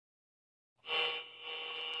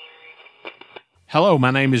Hello,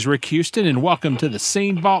 my name is Rick Houston, and welcome to the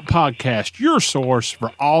Scene Vault Podcast, your source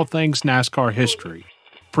for all things NASCAR history.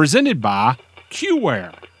 Presented by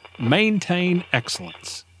QWare. Maintain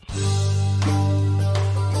excellence.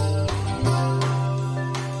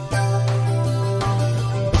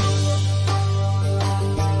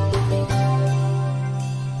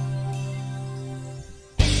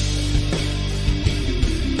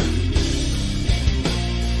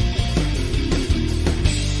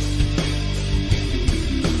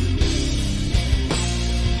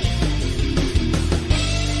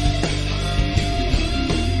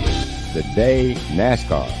 The day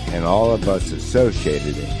NASCAR and all of us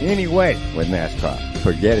associated in any way with NASCAR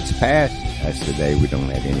forget its past, that's the day we don't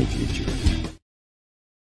have any future.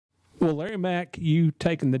 Well, Larry Mac, you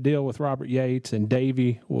taking the deal with Robert Yates, and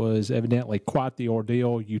Davey was evidently quite the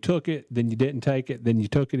ordeal. You took it, then you didn't take it, then you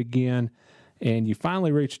took it again, and you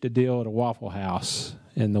finally reached a deal at a Waffle House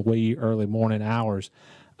in the wee early morning hours.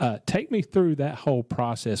 Take me through that whole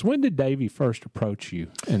process. When did Davey first approach you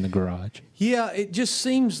in the garage? Yeah, it just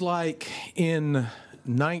seems like in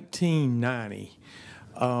 1990,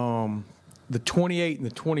 the 28 and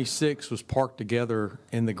the 26 was parked together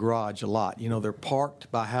in the garage a lot. You know, they're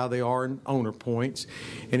parked by how they are in owner points,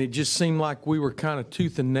 and it just seemed like we were kind of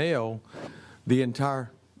tooth and nail the entire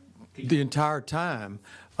time.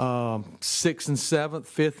 6th and 7th,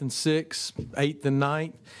 5th and 6th, 8th and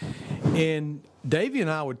 9th. And Davey and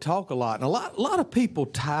I would talk a lot. And a lot of people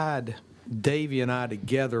tied Davey and I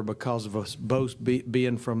together because of us both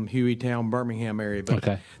being from Hueytown, Birmingham area.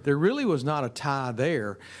 But there really was not a tie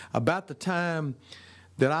there. About the time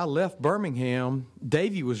that I left Birmingham,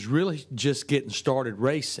 Davey was really just getting started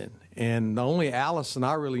racing. And the only Allison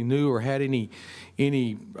I really knew or had any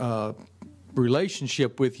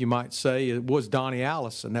relationship with, you might say, it was Donnie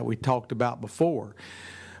Allison that we talked about before.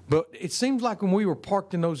 But it seems like when we were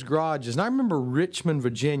parked in those garages, and I remember Richmond,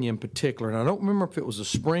 Virginia in particular, and I don't remember if it was a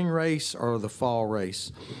spring race or the fall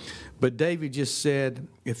race, but Davey just said,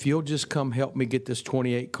 if you'll just come help me get this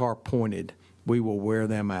 28 car pointed, we will wear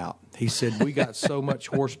them out. He said, we got so much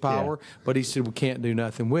horsepower, but he said, we can't do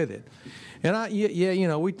nothing with it. And I hear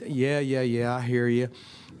you.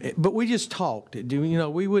 But we just talked. You know,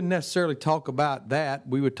 we wouldn't necessarily talk about that.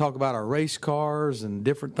 We would talk about our race cars and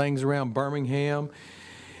different things around Birmingham.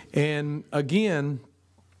 And again,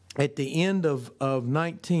 at the end of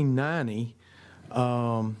 1990,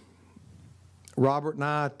 Robert and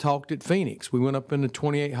I talked at Phoenix. We went up in the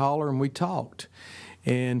 28 hauler and we talked.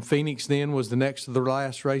 And Phoenix then was the next to the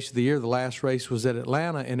last race of the year. The last race was at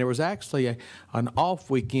Atlanta, and there was actually an off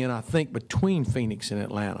weekend, I think, between Phoenix and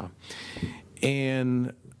Atlanta.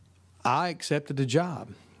 And I accepted the job.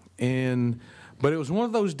 But it was one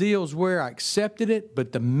of those deals where I accepted it,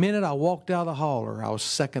 but the minute I walked out of the hauler, I was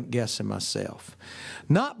second-guessing myself.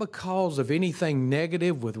 Not because of anything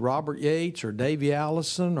negative with Robert Yates or Davey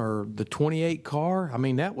Allison or the 28 car. I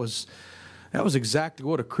mean, that was exactly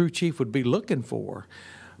what a crew chief would be looking for.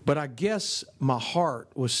 But I guess my heart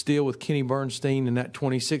was still with Kenny Bernstein in that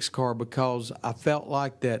 26 car because I felt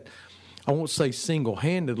like that, I won't say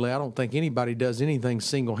single-handedly. I don't think anybody does anything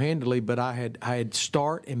single-handedly, but I had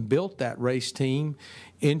start and built that race team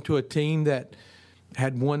into a team that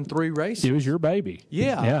had won 3 races. It was your baby.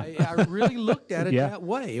 Yeah. I really looked at it that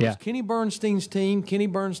way. It was Kenny Bernstein's team, Kenny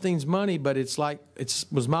Bernstein's money, but it's like it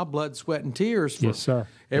was my blood, sweat, and tears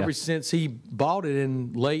ever since he bought it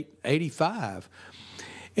in late '85.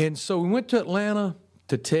 And so we went to Atlanta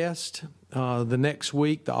to test the next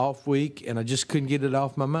week, the off week, and I just couldn't get it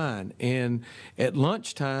off my mind. And at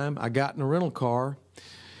lunchtime, I got in a rental car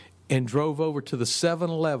and drove over to the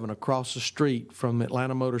 7-Eleven across the street from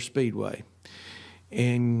Atlanta Motor Speedway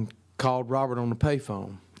and called Robert on the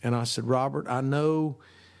payphone. And I said, Robert, I know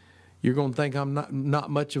you're going to think I'm not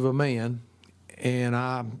much of a man, and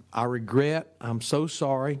I regret, I'm so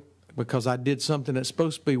sorry, because I did something that's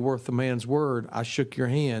supposed to be worth a man's word. I shook your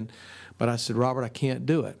hand, but I said, Robert, I can't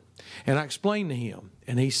do it. And I explained to him,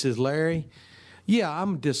 and he says, Larry, yeah,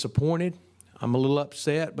 I'm disappointed. I'm a little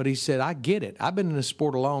upset, but he said, I get it. I've been in this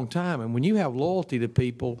sport a long time, and when you have loyalty to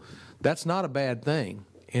people, that's not a bad thing.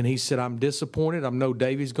 And he said, I'm disappointed. I know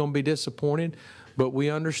Davey's going to be disappointed, but we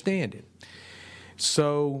understand it.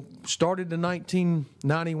 So started the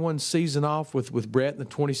 1991 season off with Brett in the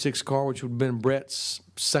 26 car, which would have been Brett's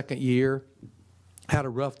second year. Had a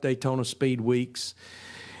rough Daytona Speed weeks.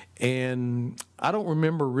 And I don't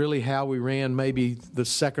remember really how we ran, maybe the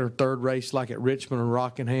second or third race like at Richmond and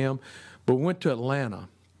Rockingham, but we went to Atlanta,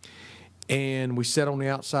 and we sat on the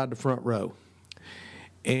outside the front row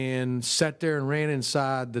and sat there and ran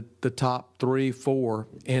inside the top 3, 4,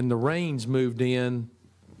 and the rains moved in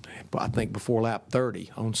I think before lap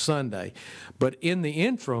 30 on Sunday. But in the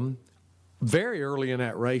interim, very early in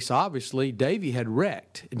that race, obviously, Davey had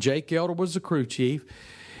wrecked. Jake Elder was the crew chief.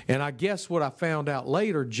 And I guess what I found out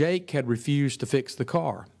later, Jake had refused to fix the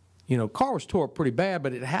car. You know, car was tore up pretty bad,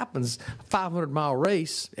 but it happens, 500-mile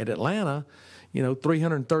race at Atlanta,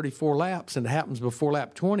 334 laps, and it happens before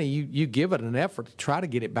lap 20. You give it an effort to try to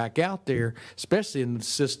get it back out there, especially in the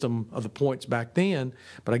system of the points back then.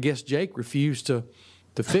 But I guess Jake refused to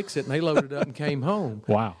fix it, and they loaded up and came home.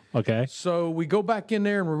 Wow, okay. So we go back in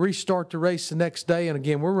there and we restart the race the next day, and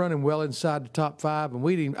again, we're running well inside the top 5,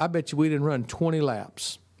 and I bet you we didn't run 20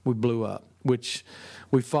 laps. We blew up, which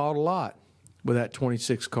we fought a lot with that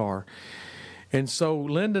 26 car. And so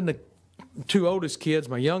Lyndon, the 2 oldest kids,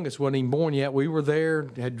 my youngest wasn't even born yet, we were there,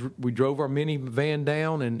 we drove our minivan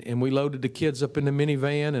down, and we loaded the kids up in the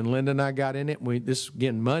minivan, and Linda and I got in it. This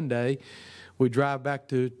again Monday, we drive back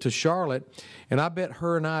to Charlotte, and I bet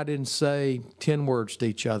her and I didn't say 10 words to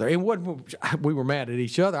each other. And we were mad at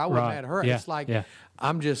each other. I wasn't mad at her. Yeah, it's like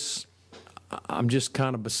I'm just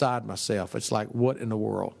kind of beside myself. It's like, what in the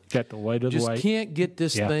world? Got the weight of the weight. Just can't get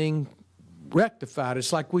this thing rectified.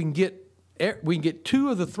 It's like we can get 2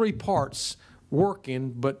 of the 3 parts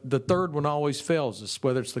working, but the third one always fails us.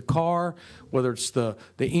 Whether it's the car, whether it's the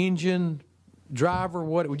engine, driver,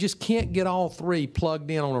 we just can't get all 3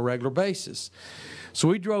 plugged in on a regular basis. So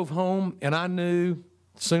we drove home, and I knew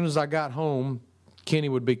as soon as I got home, Kenny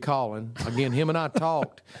would be calling. Again, him and I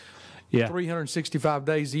talked. 365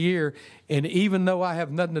 days a year, and even though I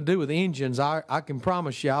have nothing to do with engines, I can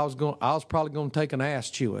promise you I was probably going to take an ass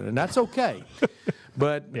chewing, and that's okay.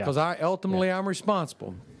 But because ultimately I'm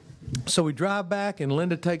responsible. So we drive back, and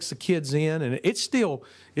Linda takes the kids in, and it's still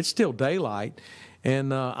daylight,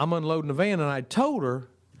 and I'm unloading the van, and I told her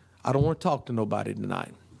I don't want to talk to nobody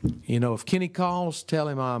tonight. If Kenny calls, tell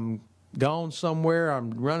him I'm gone somewhere,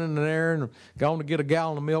 I'm running an errand, going to get a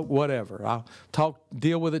gallon of milk, whatever. I'll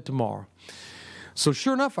deal with it tomorrow. So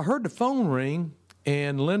sure enough, I heard the phone ring,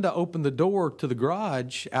 and Linda opened the door to the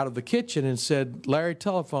garage out of the kitchen and said, "Larry,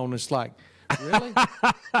 telephone." It's like, really?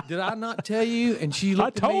 Did I not tell you? And she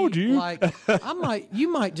looked at me like,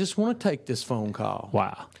 you might just want to take this phone call.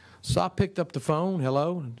 Wow. So I picked up the phone.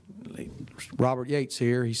 Hello, Robert Yates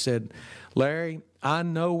here. He said, "Larry, I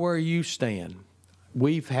know where you stand.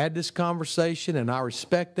 We've had this conversation, and I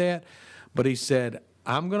respect that." But he said,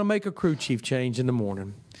 "I'm going to make a crew chief change in the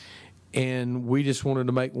morning, and we just wanted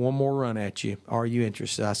to make one more run at you. Are you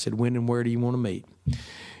interested?" I said, "When and where do you want to meet?"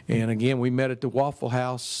 And again, we met at the Waffle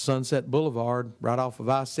House, Sunset Boulevard, right off of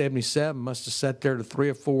I-77. Must have sat there to 3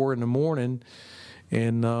 or 4 in the morning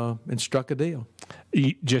and struck a deal.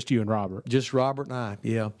 Just you and Robert? Just Robert and I,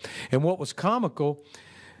 yeah. And what was comical,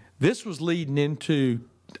 this was leading into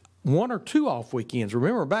 1 or 2 off weekends.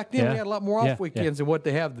 Remember, back then we had a lot more off weekends than what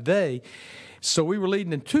they have today. So we were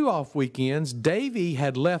leading in 2 off weekends. Davey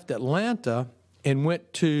had left Atlanta and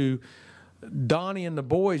went to Donnie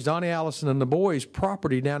Allison and the boys'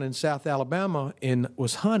 property down in South Alabama, and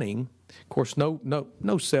was hunting. Of course,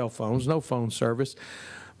 no cell phones, no phone service.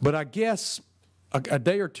 But I guess a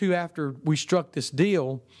day or 2 after we struck this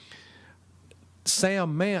deal,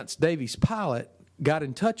 Sam Mance, Davey's pilot, got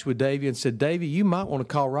in touch with Davey and said, "Davey, you might want to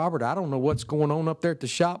call Robert. I don't know what's going on up there at the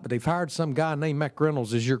shop, but they've hired some guy named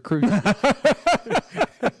McReynolds as your crew."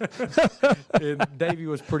 And Davey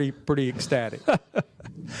was pretty ecstatic.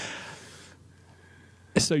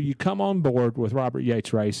 So you come on board with Robert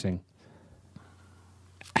Yates Racing.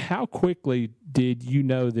 How quickly did you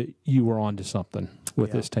know that you were onto something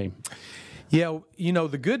with this team? Yeah,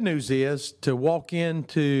 the good news is to walk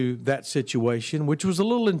into that situation, which was a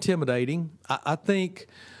little intimidating. I think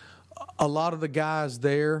a lot of the guys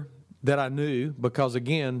there that I knew, because,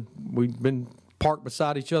 again, we've been parked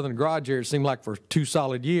beside each other in the garage here, it seemed like for 2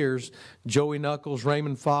 solid years, Joey Knuckles,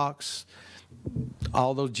 Raymond Fox,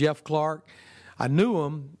 all those, Jeff Clark. I knew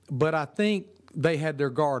them, but I think they had their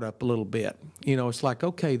guard up a little bit. It's like,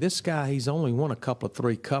 okay, this guy, he's only won a couple of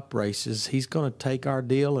 3 cup races. He's going to take our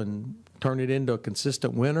deal and turn it into a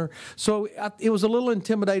consistent winner. So it was a little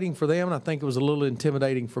intimidating for them, and I think it was a little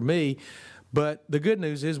intimidating for me. But the good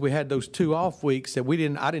news is we had those 2 off weeks that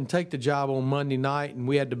I didn't take the job on Monday night, and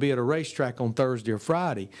we had to be at a racetrack on Thursday or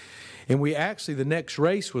Friday. And the next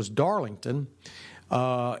race was Darlington,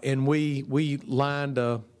 and we lined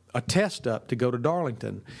a test up to go to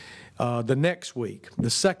Darlington the next week,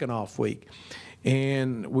 the second off week.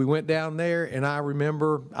 And we went down there, and I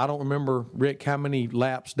don't remember, Rick, how many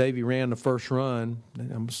laps Davey ran the first run.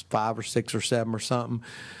 It was 5 or 6 or 7 or something.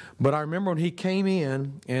 But I remember when he came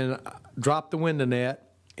in and dropped the window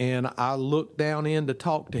net, and I looked down in to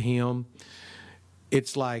talk to him,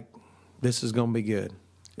 it's like, this is going to be good.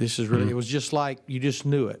 This is really, it was just like you just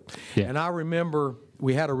knew it. Yeah. And I remember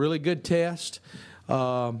we had a really good test.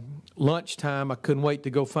 Lunchtime, I couldn't wait to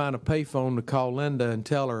go find a payphone to call Linda and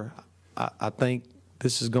tell her, I think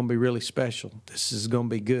this is going to be really special. This is going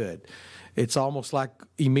to be good. It's almost like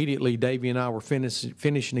immediately Davey and I were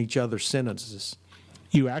finishing each other's sentences.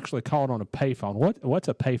 You actually called on a payphone. What's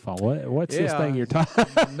a payphone? What's this thing you're talking?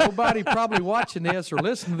 Nobody probably watching this or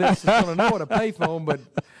listening to this is going to know what a payphone, but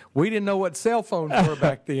we didn't know what cell phones were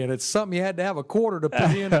back then. It's something you had to have a quarter to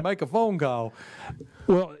put in to make a phone call.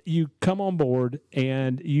 Well, you come on board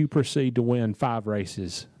and you proceed to win 5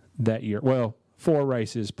 races that year. Well, 4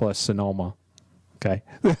 races plus Sonoma. Okay.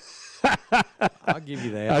 I'll give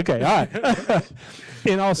you that. Okay, all right.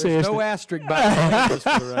 In all seriousness, no asterisk by just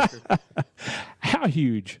for the record. How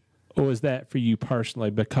huge was that for you personally?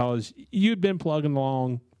 Because you'd been plugging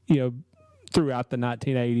along, throughout the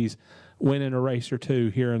 1980s, winning a race or 2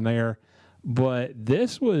 here and there, but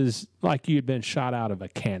this was like you'd been shot out of a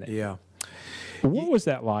cannon. Yeah. What was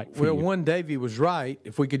that like for you? Well, one, Davey was right.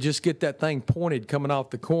 If we could just get that thing pointed coming off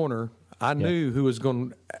the corner, I knew who was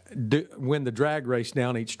going to win the drag race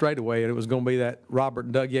down each straightaway, and it was going to be that Robert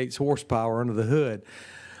and Doug Yates horsepower under the hood.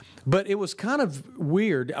 But it was kind of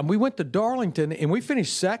weird. We went to Darlington, and we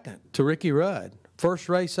finished second to Ricky Rudd, first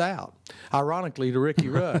race out, ironically, to Ricky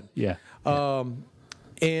Rudd. Yeah.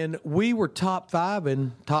 And we were top 5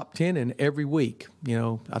 and top 10 in every week.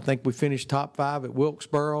 I think we finished top 5 at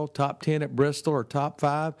Wilkesboro, top 10 at Bristol, or top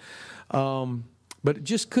 5. But it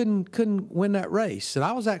just couldn't win that race. And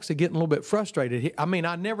I was actually getting a little bit frustrated. I mean,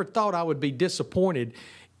 I never thought I would be disappointed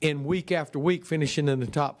in week after week finishing in the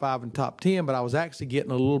top 5 and top 10, but I was actually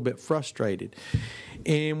getting a little bit frustrated.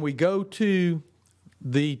 And we go to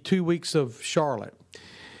the 2 weeks of Charlotte.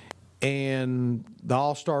 And the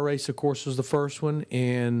All-Star race, of course, was the first one,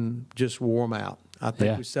 and just wore them out. I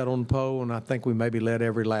think we sat on the pole, and I think we maybe led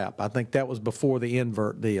every lap. I think that was before the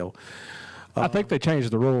invert deal. I think they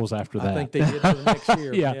changed the rules after that. I think they did for the next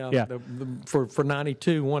year. Yeah. For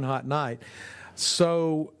 92, one hot night.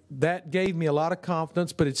 So that gave me a lot of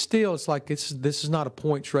confidence, but it's like this is not a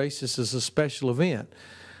points race. This is a special event.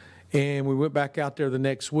 And we went back out there the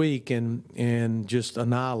next week and just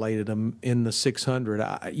annihilated him in the 600.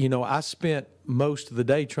 I spent most of the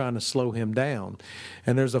day trying to slow him down.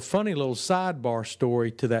 And there's a funny little sidebar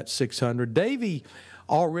story to that 600. Davey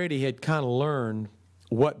already had kind of learned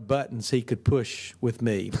what buttons he could push with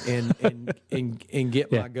me and get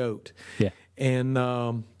my goat. Yeah.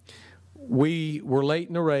 And we were late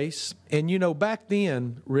in the race. And, back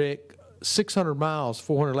then, Rick, 600 miles,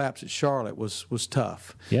 400 laps at Charlotte was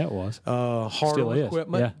tough. Yeah, it was. Hard on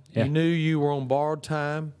equipment. Yeah. You knew you were on borrowed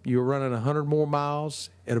time. You were running 100 more miles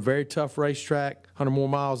at a very tough racetrack, 100 more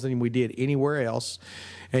miles than we did anywhere else.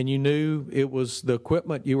 And you knew it was the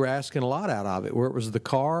equipment, you were asking a lot out of it, where it was the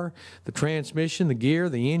car, the transmission, the gear,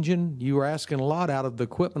 the engine. You were asking a lot out of the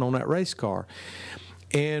equipment on that race car.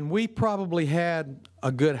 And we probably had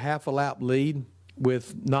a good half a lap lead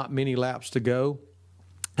with not many laps to go.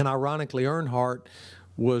 And ironically, Earnhardt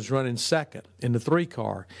was running second in the 3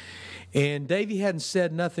 car. And Davey hadn't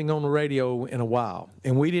said nothing on the radio in a while.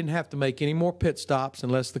 And we didn't have to make any more pit stops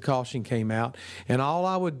unless the caution came out. And all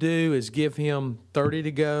I would do is give him 30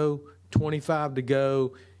 to go, 25 to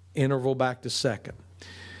go, interval back to second.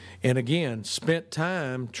 And again, spent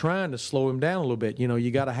time trying to slow him down a little bit.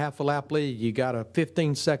 You got a half a lap lead, you got a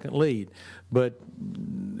 15-second lead. But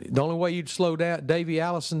the only way you'd slow down Davey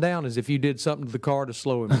Allison down is if you did something to the car to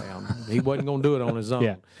slow him down. He wasn't going to do it on his own.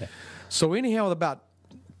 Yeah. So anyhow, with about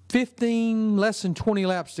 15, less than 20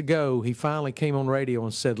 laps to go, he finally came on radio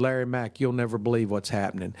and said, "Larry Mack, you'll never believe what's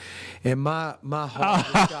happening." And my heart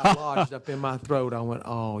just got lodged up in my throat. I went,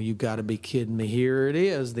 "Oh, you got to be kidding me. Here it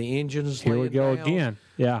is. The engine's Here we go down. again.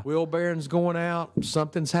 Yeah. Wheel bearing's going out.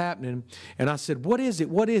 Something's happening." And I said, "What is it?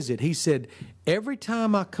 What is it?" He said, "Every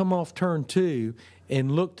time I come off turn 2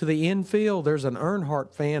 and look to the infield, there's an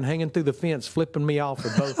Earnhardt fan hanging through the fence flipping me off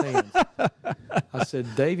with both hands." I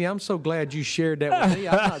said, "Davey, I'm so glad you shared that with me.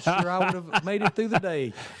 I'm not sure I would have made it through the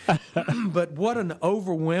day." But what an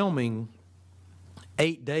overwhelming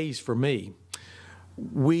 8 days for me.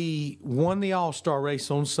 We won the All-Star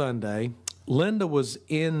race on Sunday. Linda was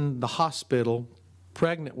in the hospital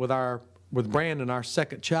pregnant with Brandon, our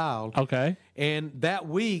second child. Okay. And that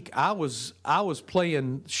week I was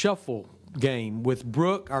playing shuffle game with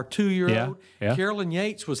Brooke, our 2-year-old. Yeah. Carolyn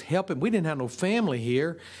Yates was helping. We didn't have no family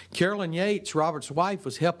here. Carolyn Yates, Robert's wife,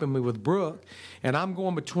 was helping me with Brooke. And I'm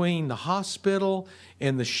going between the hospital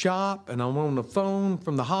and the shop, and I'm on the phone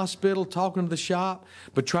from the hospital talking to the shop,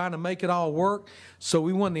 but trying to make it all work. So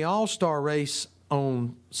we won the All-Star race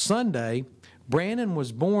on Sunday. Brandon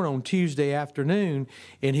was born on Tuesday afternoon,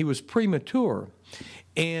 and he was premature.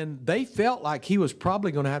 And they felt like he was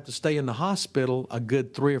probably going to have to stay in the hospital a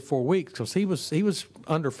good 3 or 4 weeks because he was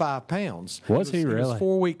under 5 pounds. Was he really? He was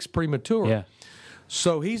 4 weeks premature. Yeah.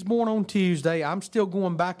 So he's born on Tuesday. I'm still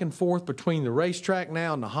going back and forth between the racetrack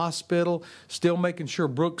now and the hospital, still making sure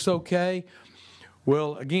Brooke's okay.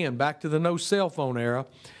 Well, again, back to the no cell phone era.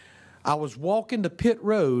 I was walking to pit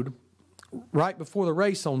road right before the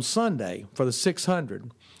race on Sunday for the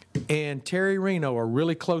 600, and Terry Reno, a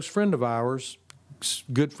really close friend of ours,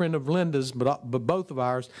 good friend of Linda's, but both of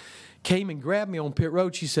ours, came and grabbed me on pit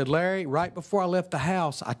road. She said, Larry, right before I left the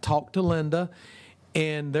house, I talked to Linda,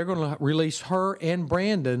 and they're going to release her and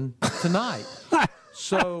Brandon tonight.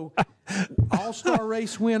 So, all-star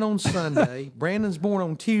race win on Sunday. Brandon's born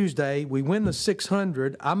on Tuesday. We win the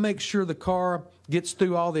 600. I make sure the car gets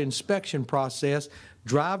through all the inspection process,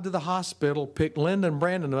 drive to the hospital, pick Linda and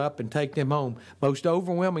Brandon up, and take them home. Most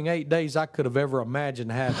overwhelming 8 days I could have ever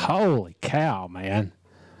imagined having. Holy cow, man.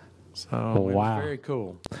 So, it was very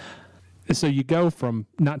cool. So you go from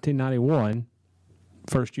 1991,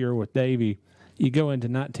 first year with Davey, you go into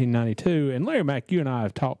 1992, and Larry Mack, you and I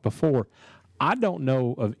have talked before. I don't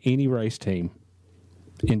know of any race team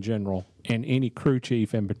in general, and any crew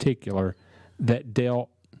chief in particular, that dealt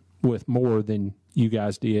with more than you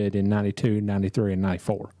guys did in 92, 93, and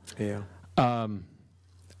 94. Yeah.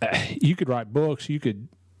 You could write books. You could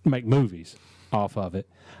make movies off of it.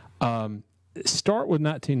 Start with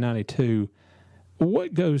 1992.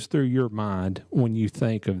 What goes through your mind when you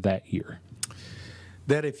think of that year?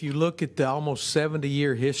 That if you look at the almost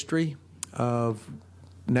 70-year history of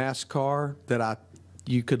NASCAR, that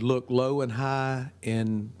you could look low and high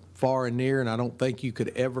and far and near, and I don't think you could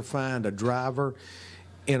ever find a driver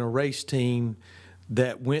in a race team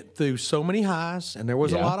that went through so many highs, and there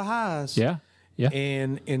was a lot of highs,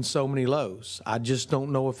 and so many lows. I just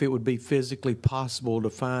don't know if it would be physically possible to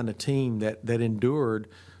find a team that endured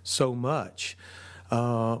so much.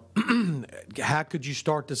 How could you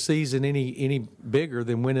start the season any bigger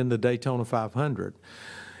than winning the Daytona 500?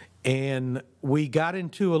 And we got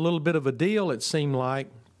into a little bit of a deal, it seemed like.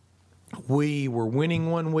 We were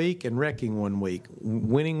winning one week and wrecking one week.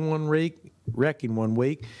 Winning one week, wrecking one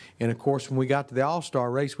week. And, of course, when we got to the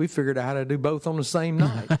All-Star race, we figured out how to do both on the same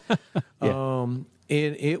night. And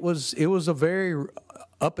it was a very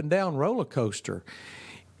up-and-down roller coaster.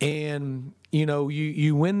 And, you know,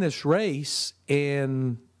 you win this race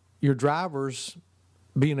and your driver's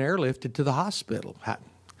being airlifted to the hospital.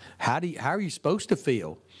 How are you supposed to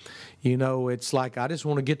feel? You know, it's like, I just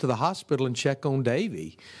want to get to the hospital and check on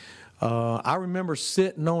Davey. I remember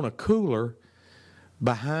sitting on a cooler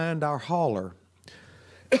behind our hauler.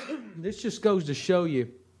 This just goes to show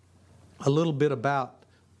you a little bit about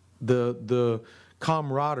the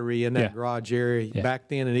camaraderie in that garage area back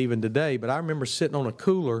then and even today. But I remember sitting on a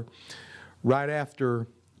cooler right after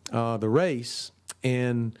the race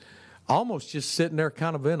and almost just sitting there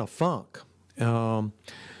kind of in a funk,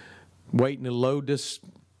 waiting to load this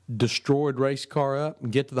destroyed race car up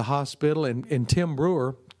and get to the hospital. And Tim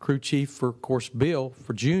Brewer, crew chief for, of course, Bill,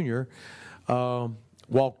 for Junior,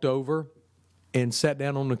 walked over and sat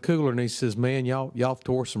down on the cooler, and he says, man, y'all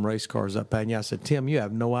tore some race cars up, hadn't you? I said, Tim, you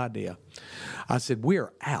have no idea. I said, we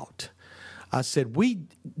are out. I said,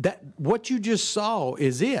 what you just saw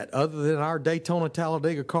is it, other than our Daytona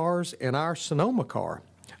Talladega cars and our Sonoma car.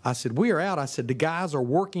 I said, we are out. I said, the guys are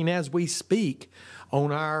working as we speak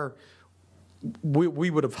on our, we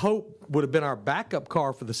would have hoped would have been our backup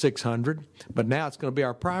car for the 600, but now it's going to be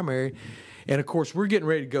our primary. And, of course, we're getting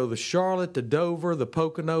ready to go to Charlotte, the Dover, the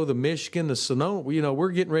Pocono, the Michigan, the Sonoma. You know,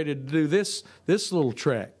 we're getting ready to do this little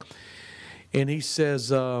trek. And he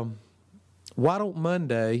says, why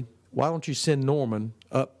don't you send Norman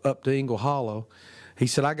up to Eagle Hollow? He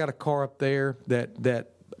said, I got a car up there that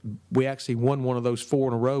we actually won one of those 4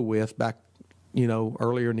 in a row with back, you know,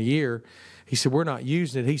 earlier in the year. He said, we're not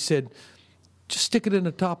using it. He said, just stick it in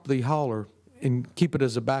the top of the hauler and keep it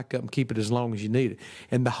as a backup and keep it as long as you need it.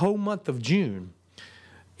 And the whole month of June,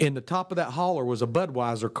 in the top of that hauler was a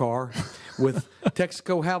Budweiser car with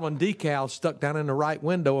Texaco Howland decals stuck down in the right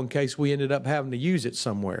window in case we ended up having to use it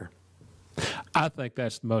somewhere. I think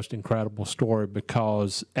that's the most incredible story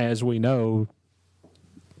because, as we know,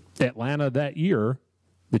 Atlanta that year,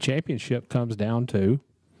 the championship comes down to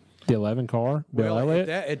the 11 car, Bill Elliott.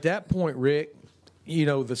 At that point, Rick, you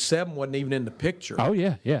know, the 7 wasn't even in the picture. Oh,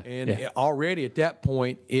 yeah. And already at that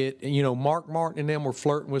point, Mark Martin and them were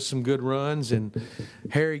flirting with some good runs and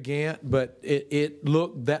Harry Gant, but it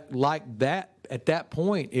looked at that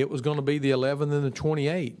point, it was going to be the 11 and the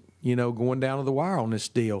 28. going down to the wire on this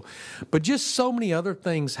deal. But just so many other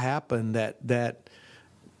things happened that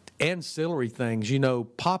ancillary things.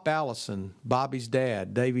 Pop Allison, Bobby's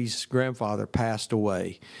dad, Davey's grandfather, passed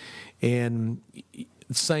away. And the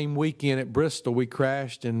same weekend at Bristol, we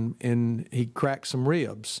crashed and he cracked some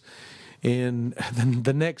ribs. And then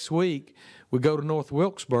the next week, we go to North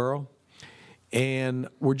Wilkesboro, and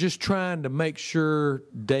we're just trying to make sure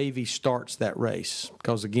Davey starts that race.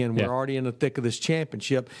 Because, again, we're already in the thick of this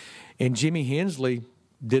championship. And Jimmy Hensley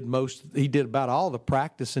did about all the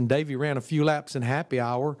practice, and Davey ran a few laps in happy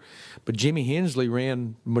hour. But Jimmy Hensley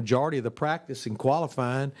ran majority of the practice in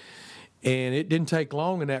qualifying. And it didn't take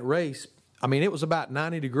long in that race. I mean, it was about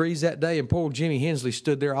 90 degrees that day, and poor Jimmy Hensley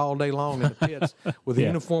stood there all day long in the pits with the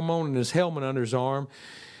uniform on and his helmet under his arm.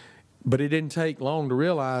 But it didn't take long to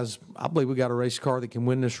realize, I believe we got a race car that can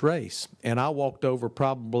win this race. And I walked over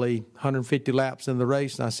probably 150 laps in the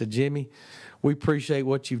race, and I said, Jimmy, we appreciate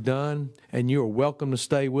what you've done, and you are welcome to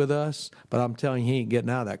stay with us, but I'm telling you, he ain't getting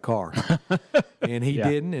out of that car. And he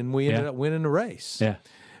didn't, and we ended up winning the race. Yeah.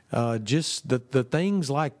 Just the things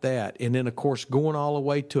like that. And then, of course, going all the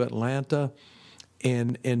way to Atlanta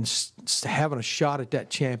and having a shot at that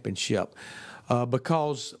championship.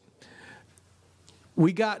 Because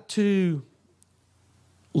we got to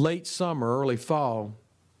late summer, early fall,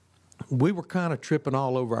 we were kind of tripping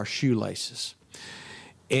all over our shoelaces.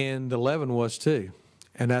 And 11 was too.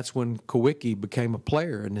 And that's when Kowicki became a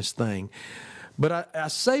player in this thing. But I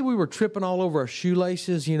say we were tripping all over our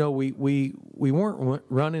shoelaces. We weren't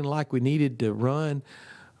running like we needed to run.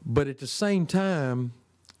 But at the same time,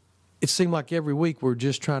 it seemed like every week we were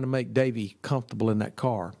just trying to make Davey comfortable in that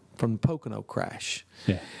car from the Pocono crash.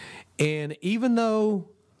 Yeah. And even though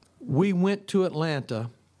we went to Atlanta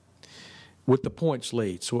with the points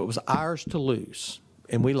lead, so it was ours to lose,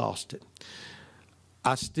 and we lost it,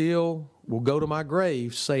 I still will go to my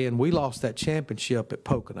grave saying we lost that championship at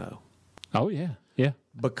Pocono. Oh, yeah, yeah.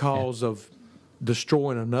 Because of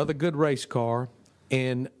destroying another good race car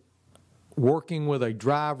and working with a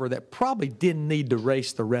driver that probably didn't need to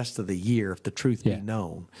race the rest of the year, if the truth be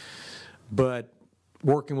known. But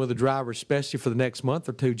working with a driver, especially for the next month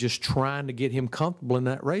or two, just trying to get him comfortable in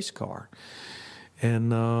that race car.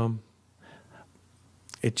 And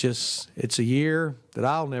it's a year that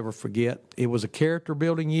I'll never forget. It was a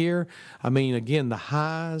character-building year. I mean, again, the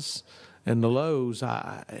highs and the lows,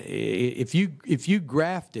 if you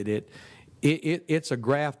grafted it, it's a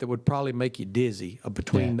graph that would probably make you dizzy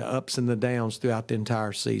between the ups and the downs throughout the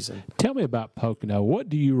entire season. Tell me about Pocono. What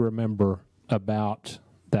do you remember about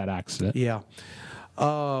that accident? Yeah.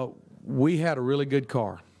 We had a really good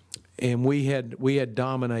car, and we had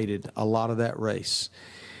dominated a lot of that race.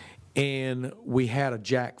 And we had a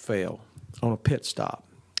jack fail on a pit stop.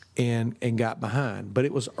 And got behind, but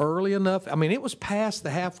it was early enough. I mean, it was past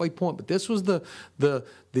the halfway point, but this was the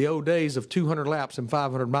old days of 200 laps and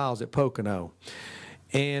 500 miles at Pocono,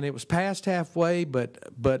 and it was past halfway. But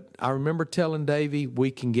I remember telling Davey,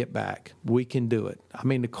 we can get back, we can do it. I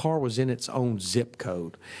mean, the car was in its own zip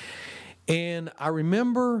code, and I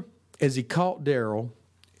remember as he caught Darrell,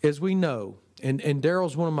 as we know. And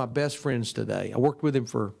Darrell's one of my best friends today. I worked with him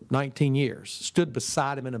for 19 years, stood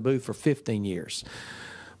beside him in a booth for 15 years.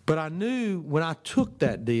 But I knew when I took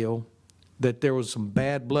that deal that there was some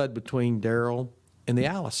bad blood between Darrell and the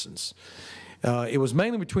Allisons. It was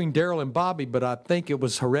mainly between Darrell and Bobby, but I think it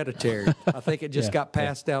was hereditary. I think it just got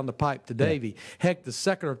passed down the pipe to Davey. Heck, the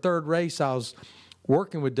second or third race I was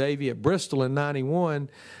working with Davey at Bristol in '91,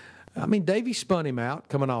 I mean, Davey spun him out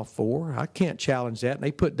coming off 4. I can't challenge that. And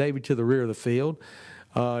they put Davey to the rear of the field.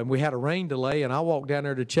 And we had a rain delay, and I walked down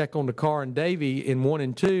there to check on the car and Davey in 1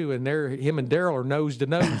 and 2, and him and Darrell are nose to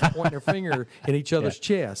nose, pointing their finger in each other's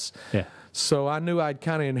chests. Yeah. So I knew I'd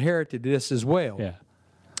kind of inherited this as well. Yeah.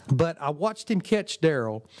 But I watched him catch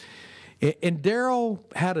Darrell, and Darrell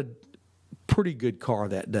had a pretty good car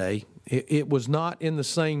that day. It was not in the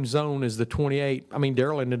same zone as the 28. I mean,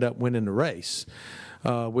 Darrell ended up winning the race,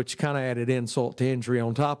 which kind of added insult to injury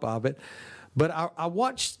on top of it. But I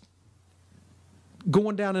watched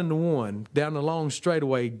going down into 1, down the long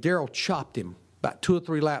straightaway, Darrell chopped him about 2 or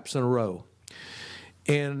 3 laps in a row.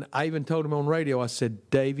 And I even told him on radio, I said,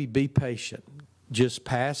 Davey, be patient. Just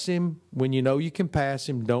pass him when you know you can pass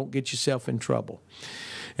him. Don't get yourself in trouble.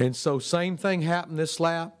 And so same thing happened this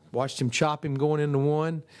lap. Watched him chop him going into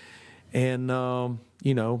 1. And,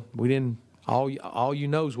 we didn't – all you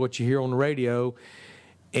know is what you hear on the radio.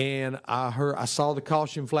 And I saw the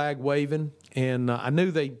caution flag waving, and I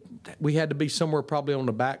knew we had to be somewhere probably on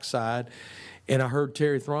the backside. And I heard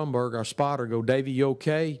Terry Thronberg, our spotter, go, Davey, you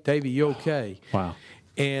okay? Davey, you okay? Wow.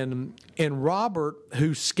 And Robert,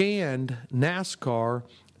 who scanned NASCAR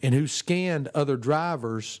and who scanned other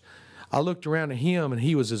drivers, I looked around at him, and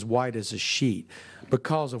he was as white as a sheet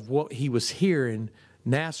because of what he was hearing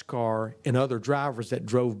NASCAR and other drivers that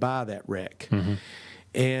drove by that wreck. Mm-hmm.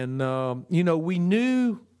 And, you know, we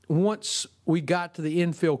knew once we got to the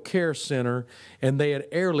infield care center and they had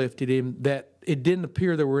airlifted him that it didn't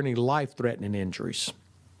appear there were any life-threatening injuries,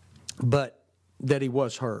 but that he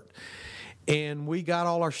was hurt. And we got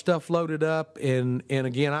all our stuff loaded up, and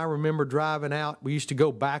again, I remember driving out. We used to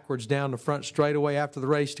go backwards down the front straightaway after the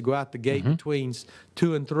race to go out the gate between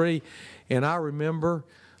 2 and 3, and I remember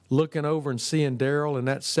looking over and seeing Darrell and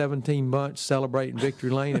that 17 bunch celebrating victory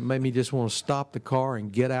lane. It made me just want to stop the car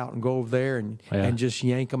and get out and go over there and just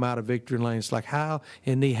yank them out of victory lane. It's like, how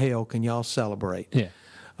in the hell can y'all celebrate? Yeah.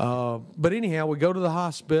 But anyhow, we go to the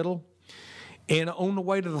hospital. And on the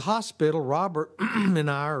way to the hospital, Robert and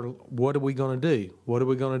I are, what are we going to do? What are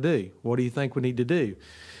we going to do? What do you think we need to do?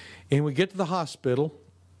 And we get to the hospital,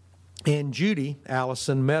 and Judy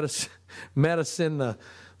Allison met us in the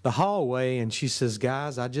hallway, and she says,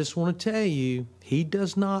 guys, I just want to tell you, he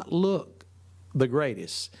does not look the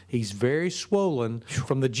greatest. He's very swollen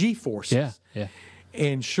from the G-forces. Yeah, yeah.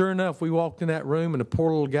 And sure enough, we walked in that room, and the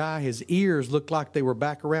poor little guy, his ears looked like they were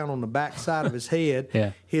back around on the back side of his head.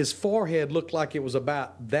 Yeah. His forehead looked like it was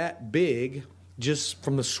about that big just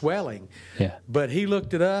from the swelling. Yeah. But he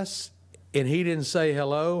looked at us, and he didn't say,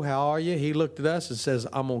 hello, how are you? He looked at us and says,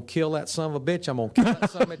 I'm going to kill that son of a bitch. I'm going to kill that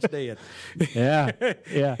son of a bitch dead. Yeah,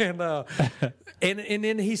 yeah. And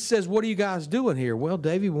then he says, what are you guys doing here? Well,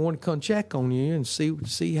 Davey, we want to come check on you and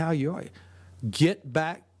see how you are. Get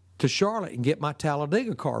back to Charlotte and get my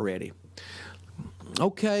Talladega car ready.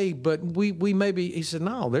 Okay, but we maybe, he said,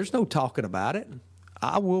 no, there's no talking about it.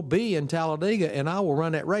 I will be in Talladega and I will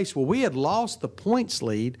run that race. Well, we had lost the points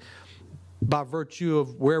lead by virtue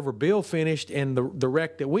of wherever Bill finished and the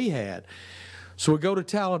wreck that we had. So we go to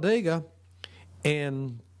Talladega,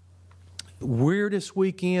 and weirdest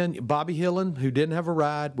weekend, Bobby Hillen, who didn't have a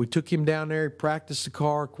ride, we took him down there, practiced the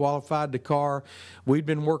car, qualified the car. We'd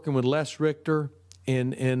been working with Les Richter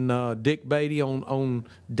and Dick Beatty on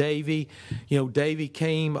Davey. You know, Davey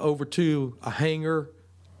came over to a hangar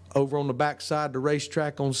over on the backside of the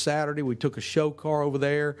racetrack on Saturday. We took a show car over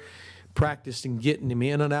there, practiced and getting him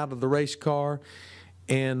in and out of the race car.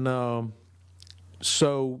 And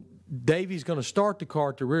so Davey's going to start the car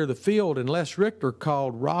at the rear of the field, and Les Richter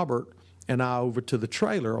called Robert and I over to the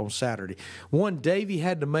trailer on Saturday. Davey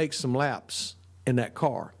had to make some laps in that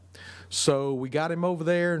car. So we got him over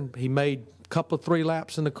there, and he made couple of 3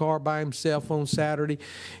 laps in the car by himself on Saturday.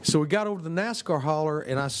 So we got over to the NASCAR hauler,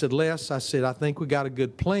 and I said, Les, I think we got a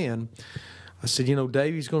good plan. I said, you know,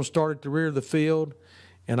 Davey's going to start at the rear of the field,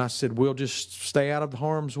 and I said, we'll just stay out of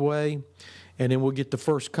harm's way, and then we'll get the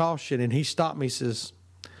first caution. And he stopped me and says,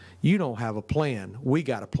 you don't have a plan. We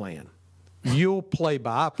got a plan. You'll play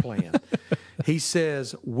by our plan. He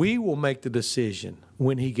says, we will make the decision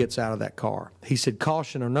when he gets out of that car. He said,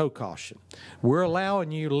 caution or no caution. We're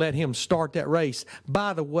allowing you to let him start that race.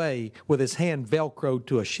 By the way, with his hand Velcroed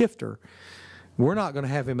to a shifter, we're not going to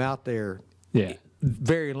have him out there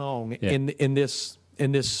very long in this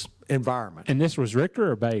environment. And this was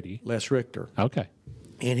Richter or Beatty? Les Richter. Okay.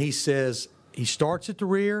 And he says, he starts at the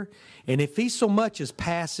rear, and if he so much as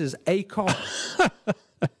passes a car,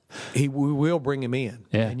 we will bring him in,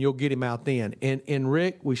 and you'll get him out then. And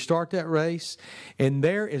Rick, we start that race, and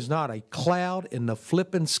there is not a cloud in the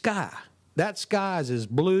flipping sky. That sky is as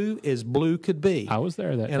blue could be. I was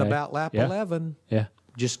there that day. And about lap 11,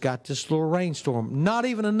 just got this little rainstorm. Not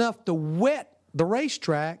even enough to wet the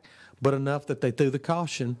racetrack, but enough that they threw the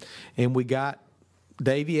caution, and we got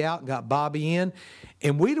Davey out, got Bobby in,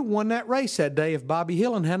 and we'd have won that race that day if Bobby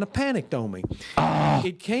Hillen hadn't panicked on me.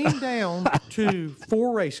 It came down to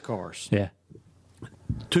 4 race cars. Yeah.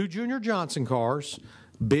 2 Junior Johnson cars,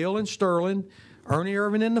 Bill and Sterling, Ernie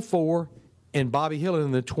Irvin in the 4, and Bobby Hillen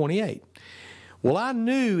in the 28. Well, I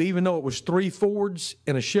knew, even though it was 3 Fords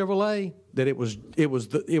and a Chevrolet, that it was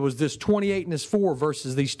this 28 and this 4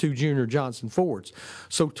 versus these 2 Junior Johnson Fords.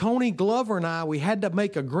 So Tony Glover and I, we had to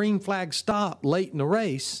make a green flag stop late in the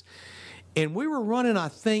race, and we were running, I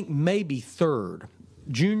think, maybe 3rd.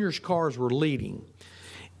 Junior's cars were leading,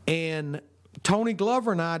 and Tony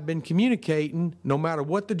Glover and I had been communicating, no matter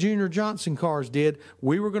what the Junior Johnson cars did,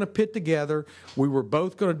 we were going to pit together. We were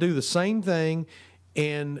both going to do the same thing,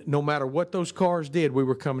 and no matter what those cars did, we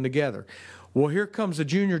were coming together. Well, here comes the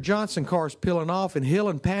Junior Johnson cars peeling off, and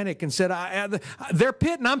Hillen panicked and said, they're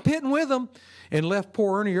pitting, I'm pitting with them, and left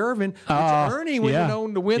poor Ernie Irvin. Ernie went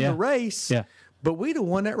on to win the race, but we'd have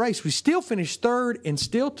won that race. We still finished 3rd and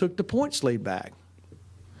still took the points lead back.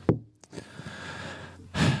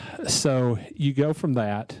 So you go from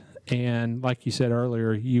that, and like you said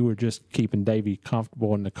earlier, you were just keeping Davey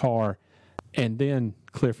comfortable in the car, and then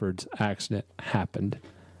Clifford's accident happened.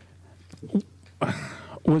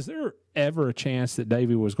 Was there ever a chance that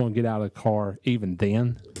Davey was going to get out of the car even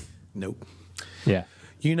then? Nope. Yeah.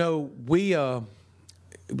 You know,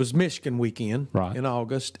 it was Michigan weekend in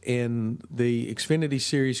August, and the Xfinity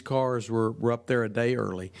Series cars were up there a day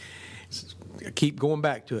early. I keep going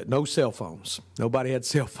back to it. No cell phones. Nobody had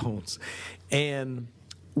cell phones. And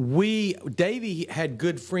Davey had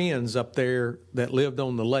good friends up there that lived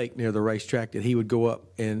on the lake near the racetrack that he would go up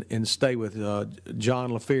and stay with,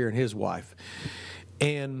 John LaFear and his wife.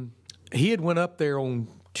 And he had went up there on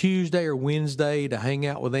Tuesday or Wednesday to hang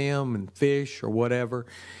out with them and fish or whatever.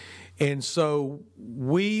 And so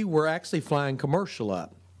we were actually flying commercial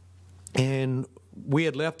up. And we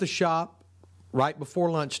had left the shop right before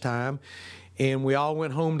lunchtime, and we all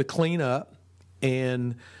went home to clean up.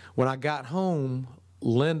 And when I got home,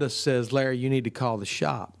 Linda says, "Larry, you need to call the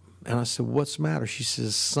shop." And I said, "What's the matter?" She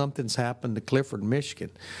says, "Something's happened to Clifford,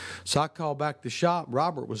 Michigan." So I called back the shop.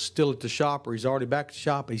 Robert was still at the shop, or he's already back at the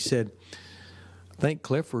shop. He said, "I think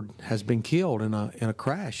Clifford has been killed in a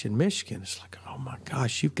crash in Michigan." It's like, oh my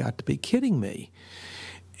gosh, you've got to be kidding me.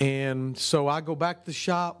 And so I go back to the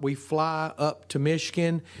shop. We fly up to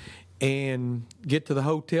Michigan and get to the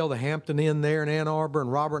hotel, the Hampton Inn there in Ann Arbor,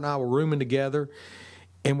 and Robert and I were rooming together,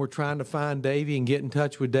 and we're trying to find Davey and get in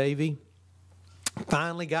touch with Davey.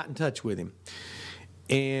 Finally got in touch with him,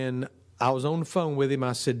 and I was on the phone with him.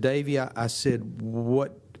 I said, "Davey," I said,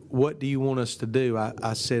 what do you want us to do?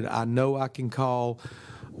 I said, "I know I can call,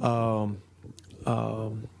 oh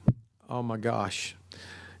my gosh,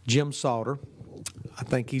 Jim Sauter. I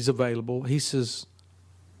think he's available." He says,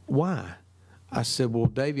 "Why?" I said, "Well,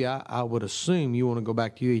 Davey, I would assume you want to go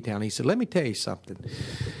back to Hueytown." He said, "Let me tell you something."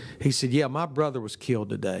 He said, "Yeah, my brother was killed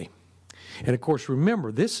today." And, of course,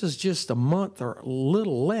 remember, this is just a month or a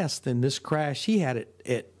little less than this crash he had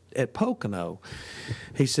at Pocono.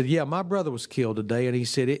 He said, "Yeah, my brother was killed today." And he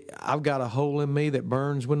said, "I've got a hole in me that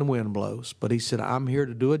burns when the wind blows." But he said, "I'm here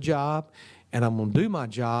to do a job, and I'm going to do my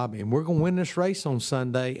job, and we're going to win this race on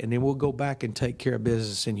Sunday, and then we'll go back and take care of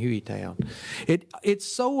business in Hueytown." It's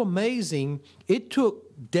so amazing. It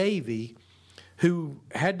took Davey, who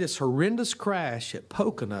had this horrendous crash at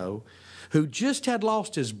Pocono, who just had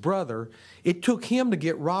lost his brother, it took him to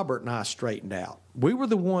get Robert and I straightened out. We were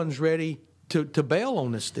the ones ready to bail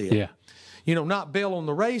on this deal. Yeah. You know, not bail on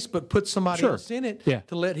the race, but put somebody else in it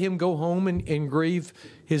to let him go home and grieve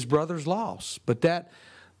his brother's loss. But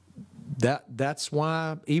that's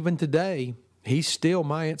why, even today, he's still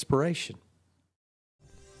my inspiration.